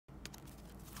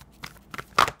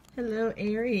Hello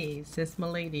Aries, it's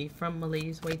Maladys from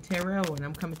Maladys Way Tarot, and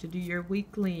I'm coming to do your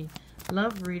weekly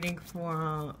love reading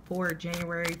for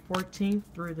January 14th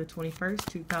through the 21st,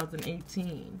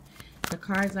 2018. The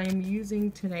cards I am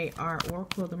using today are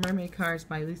Oracle the Mermaid cards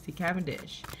by Lucy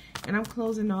Cavendish, and I'm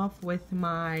closing off with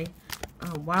my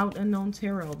Wild Unknown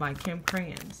Tarot by Kim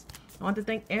Krans. I want to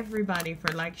thank everybody for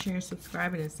sharing,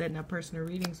 subscribing, and setting up personal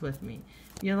readings with me.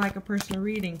 If you like a personal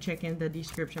reading, check in the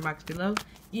description box below.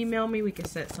 Email me, we can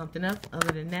set something up.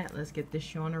 Other than that, let's get this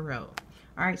show on the road.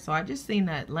 Alright, so I just seen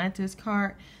the Atlantis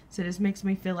card, so this makes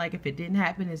me feel like if it didn't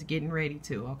happen, it's getting ready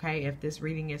to, okay, if this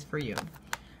reading is for you.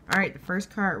 Alright, the first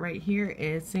card right here,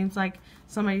 it seems like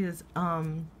somebody is,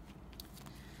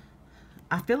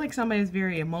 I feel like somebody is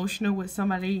very emotional with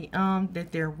somebody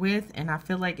that they're with, and I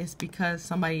feel like it's because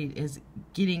somebody is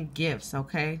getting gifts,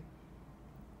 okay?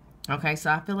 Okay, so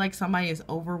I feel like somebody is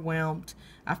overwhelmed.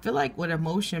 I feel like with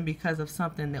emotion because of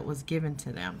something that was given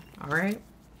to them, all right?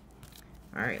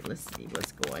 All right, let's see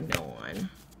what's going on.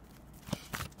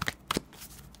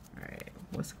 All right,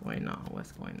 what's going on?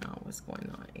 What's going on? What's going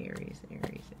on? Aries,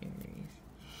 Aries, Aries.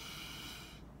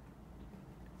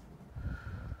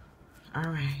 All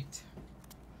right.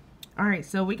 All right,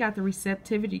 so we got the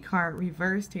receptivity card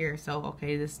reversed here. So,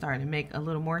 okay, this is starting to make a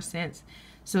little more sense.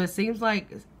 So it seems like,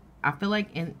 I feel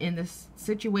like in this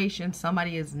situation,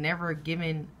 somebody is never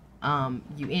given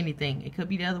you anything. It could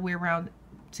be the other way around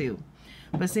too.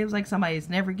 But it seems like somebody is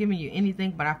never giving you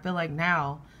anything, but I feel like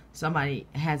now somebody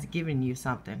has given you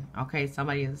something. Okay,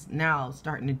 somebody is now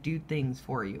starting to do things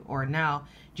for you, or now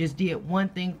just did one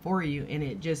thing for you, and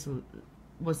it just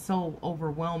was so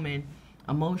overwhelming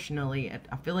emotionally.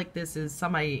 I feel like this is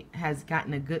somebody has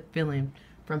gotten a good feeling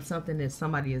from something that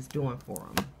somebody is doing for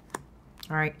them.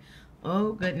 All right.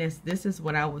 Oh goodness, this is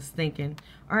what I was thinking.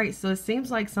 All right, so it seems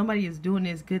like somebody is doing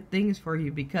these good things for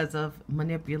you because of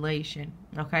manipulation.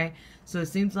 Okay, so it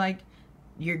seems like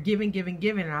you're giving,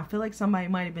 and I feel like somebody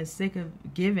might have been sick of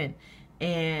giving,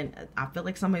 and I feel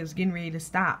like somebody was getting ready to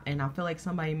stop, and I feel like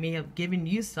somebody may have given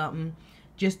you something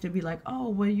just to be like, oh,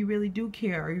 well, you really do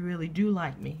care, or you really do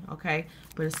like me, okay?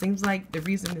 But it seems like the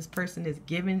reason this person is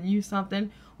giving you something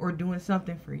or doing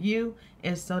something for you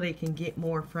is so they can get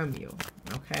more from you,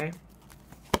 okay?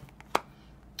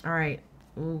 All right.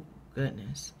 Oh,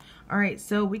 goodness. All right,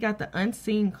 so we got the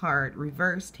unseen card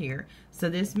reversed here. So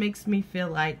this makes me feel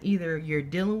like either you're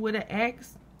dealing with an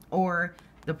ex or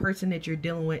the person that you're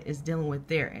dealing with is dealing with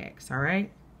their ex, all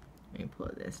right? Let me pull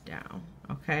this down,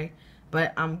 okay?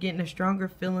 But I'm getting a stronger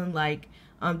feeling like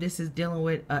this is dealing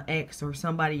with an ex or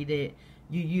somebody that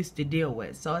you used to deal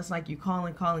with. So it's like you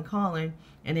calling,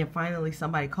 and then finally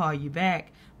somebody call you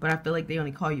back. But I feel like they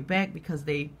only call you back because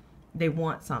they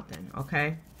want something,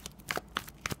 okay?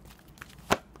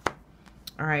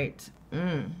 All right.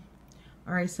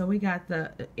 All right, so we got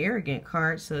the arrogant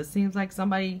card. So it seems like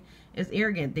somebody is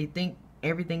arrogant. They think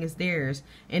everything is theirs,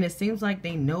 and it seems like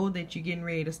they know that you're getting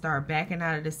ready to start backing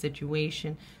out of the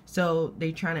situation, so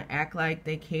they trying to act like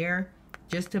they care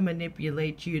just to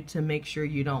manipulate you to make sure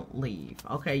you don't leave,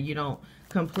 okay? You don't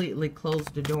completely close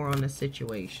the door on the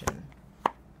situation.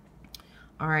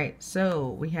 All right, so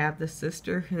we have the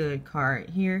sisterhood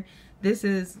card here. This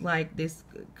is like, this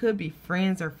could be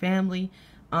friends or family,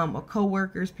 or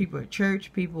co-workers, people at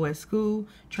church, people at school,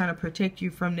 trying to protect you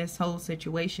from this whole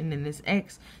situation and this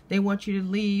ex. They want you to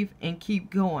leave and keep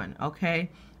going, okay?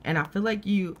 And I feel like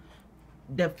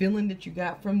the feeling that you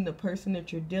got from the person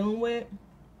that you're dealing with,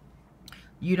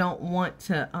 you don't want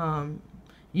to,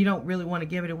 you don't really want to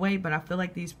give it away, but I feel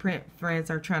like these friends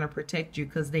are trying to protect you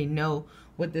because they know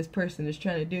what this person is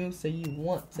trying to do, so you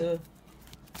want to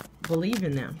believe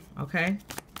in them, okay?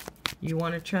 You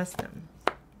want to trust them.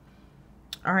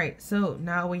 All right, so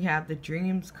now we have the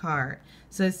dreams card.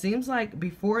 So it seems like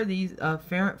before these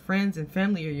friends and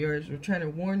family of yours were trying to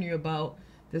warn you about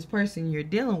this person you're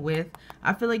dealing with,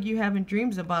 I feel like you having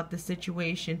dreams about the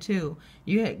situation too.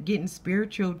 You getting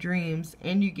spiritual dreams,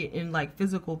 and you getting like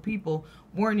physical people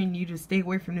warning you to stay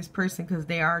away from this person because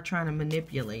they are trying to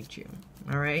manipulate you.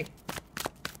 All right.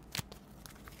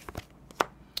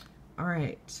 All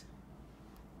right.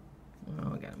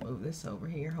 Oh, I gotta move this over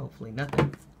here. Hopefully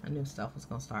nothing. I knew stuff was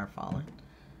gonna start falling.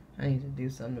 I need to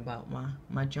do something about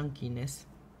my junkiness.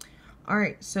 All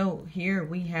right, so here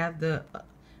we have the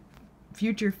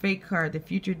future fate card, the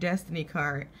future destiny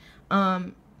card.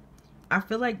 I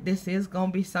feel like this is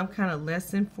gonna be some kind of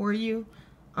lesson for you.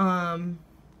 I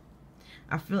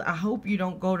hope you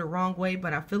don't go the wrong way,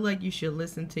 but I feel like you should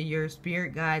listen to your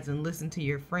spirit guides and listen to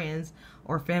your friends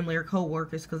or family or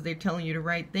co-workers because they're telling you the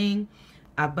right thing.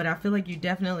 But I feel like you're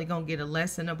definitely going to get a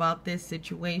lesson about this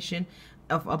situation.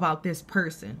 about this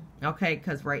person, okay?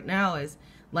 Because right now is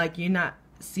like you're not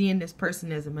seeing this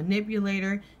person as a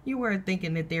manipulator. You were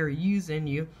thinking that they were using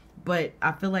you, but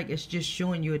I feel like it's just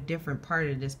showing you a different part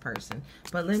of this person.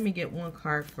 But let me get one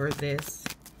card for this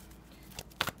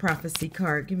prophecy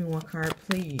card. Give me one card,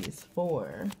 please,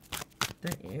 for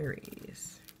the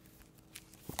Aries.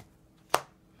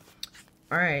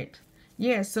 All right.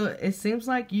 Yeah, so it seems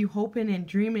like you hoping and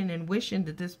dreaming and wishing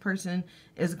that this person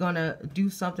is going to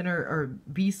do something or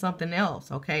be something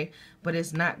else, okay? But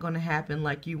it's not going to happen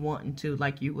like you want to,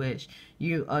 like you wish.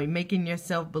 You are making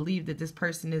yourself believe that this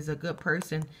person is a good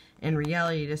person. In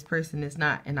reality, this person is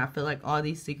not. And I feel like all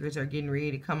these secrets are getting ready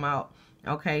to come out,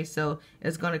 okay? So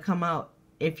it's going to come out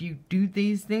if you do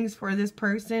these things for this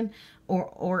person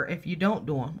or if you don't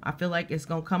do them. I feel like it's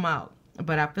going to come out.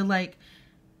 But I feel like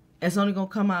it's only going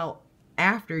to come out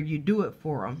after you do it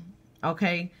for them,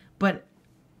 okay? But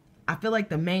I feel like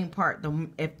the main part,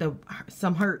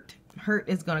 some hurt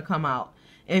is going to come out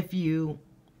if you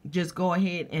just go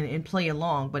ahead and play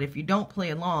along. But if you don't play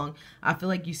along, I feel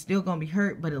like you're still going to be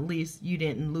hurt, but at least you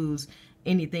didn't lose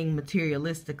anything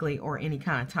materialistically or any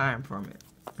kind of time from it,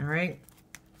 all right?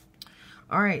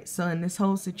 All right, so in this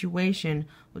whole situation,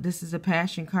 well, this is a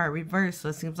passion card reversed, so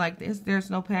it seems like there's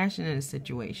no passion in this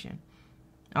situation.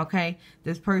 Okay,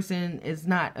 this person is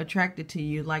not attracted to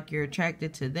you like you're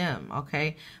attracted to them,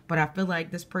 okay? But I feel like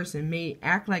this person may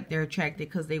act like they're attracted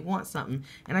because they want something.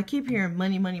 And I keep hearing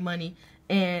money, money, money.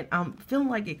 And I'm feeling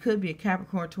like it could be a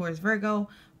Capricorn, Taurus, Virgo,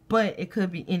 but it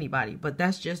could be anybody. But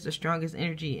that's just the strongest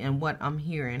energy and what I'm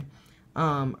hearing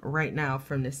right now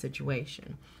from this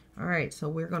situation. All right, so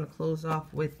we're going to close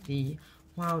off with the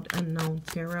Wild Unknown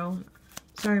Tarot.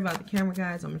 Sorry about the camera,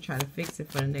 guys. I'm going to try to fix it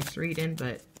for the next reading,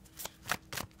 but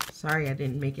sorry I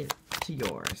didn't make it to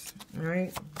yours. All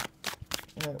right.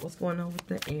 All right, what's going on with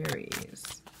the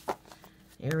Aries?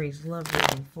 Aries love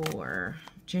reading for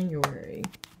January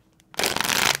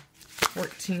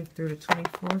 14th through the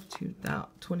 24th,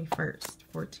 21st.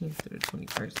 14th through the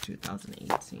 21st,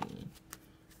 2018.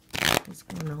 What's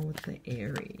going on with the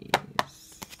Aries?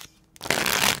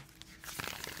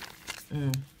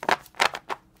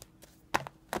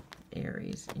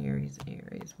 Aries, Aries,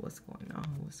 Aries. What's going on?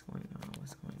 What's going on?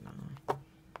 What's going on?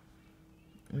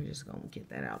 We're just going to get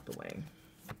that out the way.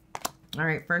 All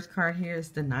right, first card here is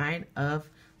the Nine of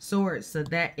Swords. So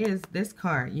that is this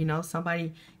card. You know,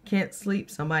 somebody can't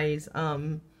sleep. Somebody's,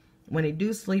 when they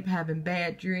do sleep, having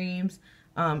bad dreams.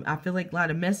 I feel like a lot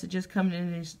of messages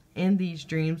coming in these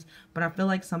dreams, but I feel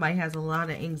like somebody has a lot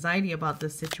of anxiety about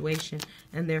this situation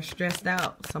and they're stressed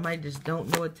out. Somebody just don't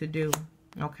know what to do.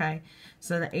 Okay,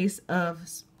 so the Ace of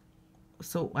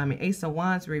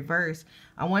Wands reversed.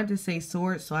 I wanted to say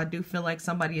Swords, so I do feel like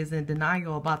somebody is in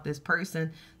denial about this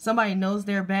person. Somebody knows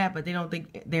they're bad, but they don't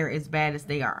think they're as bad as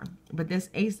they are. But this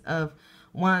Ace of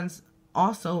Wands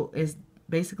also is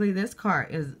basically, this card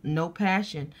is no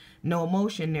passion, no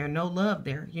emotion there, no love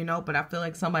there, you know. But I feel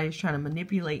like somebody's trying to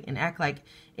manipulate and act like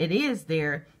it is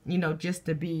there, you know, just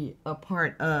to be a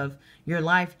part of your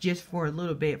life just for a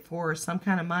little bit, for some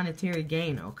kind of monetary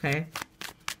gain, okay?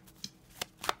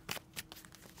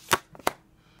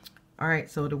 All right,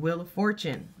 so the Wheel of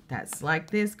Fortune, that's like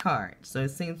this card. So it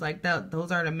seems like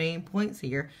those are the main points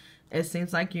here. It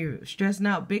seems like you're stressing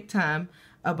out big time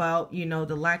about, you know,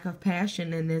 the lack of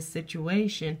passion in this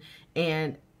situation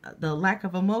and the lack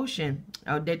of emotion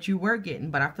that you were getting.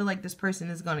 But I feel like this person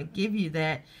is going to give you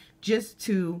that just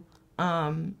to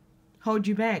hold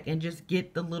you back and just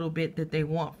get the little bit that they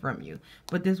want from you.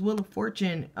 But this Wheel of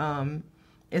Fortune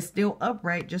is still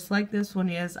upright, just like this one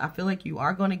is. I feel like you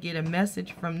are going to get a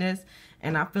message from this,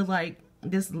 and I feel like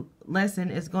this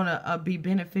lesson is going to be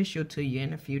beneficial to you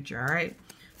in the future, all right?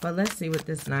 But let's see what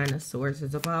this Nine of Swords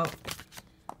is about.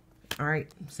 All right,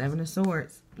 Seven of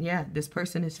Swords. Yeah, this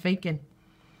person is faking.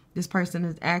 This person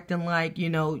is acting like, you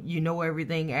know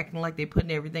everything, acting like they're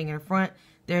putting everything in front.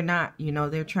 They're not, you know,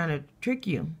 they're trying to trick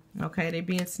you. Okay, they're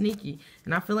being sneaky.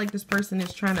 And I feel like this person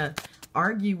is trying to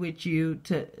argue with you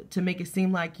to make it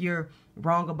seem like you're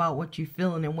wrong about what you're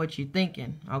feeling and what you're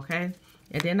thinking. Okay,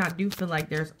 and then I do feel like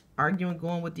there's arguing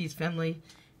going with these family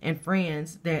and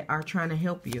friends that are trying to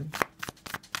help you.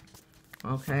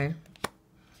 Okay.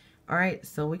 All right,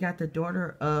 so we got the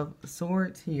Daughter of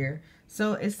Swords here.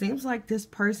 So it seems like this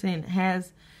person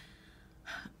has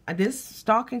this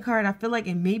stalking card. I feel like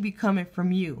it may be coming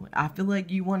from you. I feel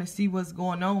like you want to see what's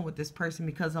going on with this person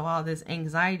because of all this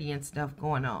anxiety and stuff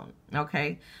going on.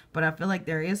 Okay, but I feel like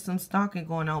there is some stalking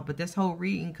going on, but this whole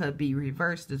reading could be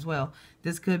reversed as well.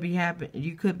 This could be happening.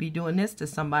 You could be doing this to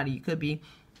somebody. You could be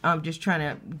just trying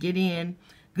to get in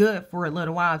good for a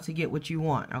little while to get what you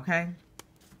want. Okay.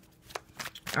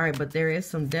 All right, but there is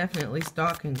some definitely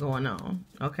stalking going on,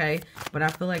 okay? But I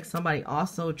feel like somebody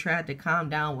also tried to calm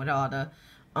down with all the,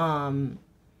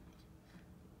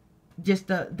 just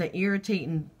the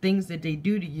irritating things that they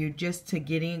do to you just to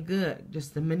get in good,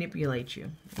 just to manipulate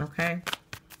you, okay?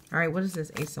 All right, what is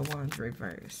this Ace of Wands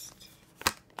reversed?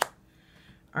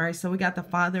 All right, so we got the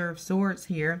Father of Swords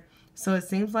here. So it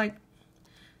seems like,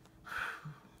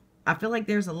 I feel like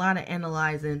there's a lot of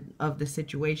analyzing of the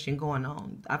situation going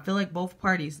on. I feel like both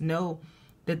parties know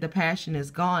that the passion is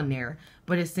gone there,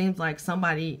 but it seems like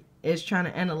somebody is trying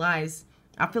to analyze.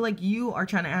 I feel like you are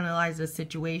trying to analyze the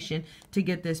situation to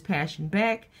get this passion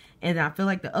back, and I feel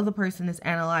like the other person is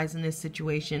analyzing this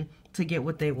situation to get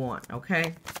what they want,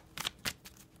 okay?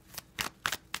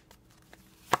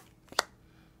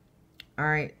 All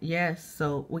right, yes,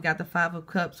 so we got the Five of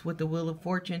Cups with the Wheel of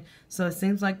Fortune. So it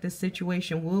seems like the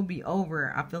situation will be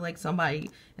over. I feel like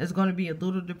somebody is going to be a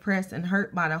little depressed and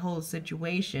hurt by the whole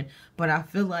situation. But I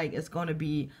feel like it's going to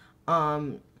be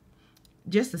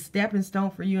just a stepping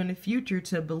stone for you in the future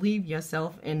to believe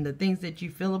yourself and the things that you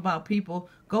feel about people.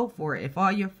 Go for it. If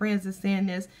all your friends are saying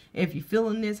this, if you're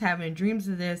feeling this, having dreams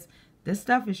of this, this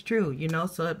stuff is true, you know.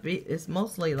 So it's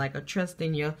mostly like a trust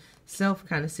in yourself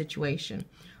kind of situation.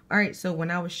 All right, so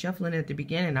when I was shuffling at the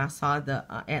beginning, I saw the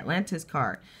Atlantis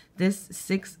card. This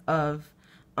Six of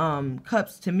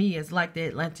Cups to me is like the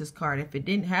Atlantis card. If it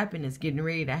didn't happen, it's getting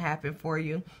ready to happen for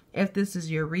you if this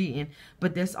is your reading.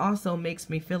 But this also makes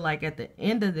me feel like at the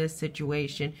end of this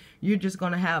situation, you're just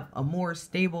going to have a more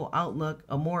stable outlook,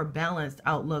 a more balanced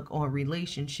outlook on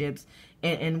relationships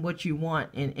and what you want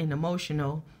in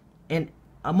emotionally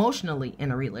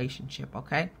in a relationship,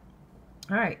 okay?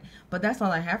 All right, but that's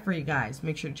all I have for you guys.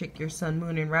 Make sure to check your sun,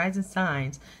 moon, and rising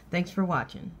signs. Thanks for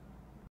watching.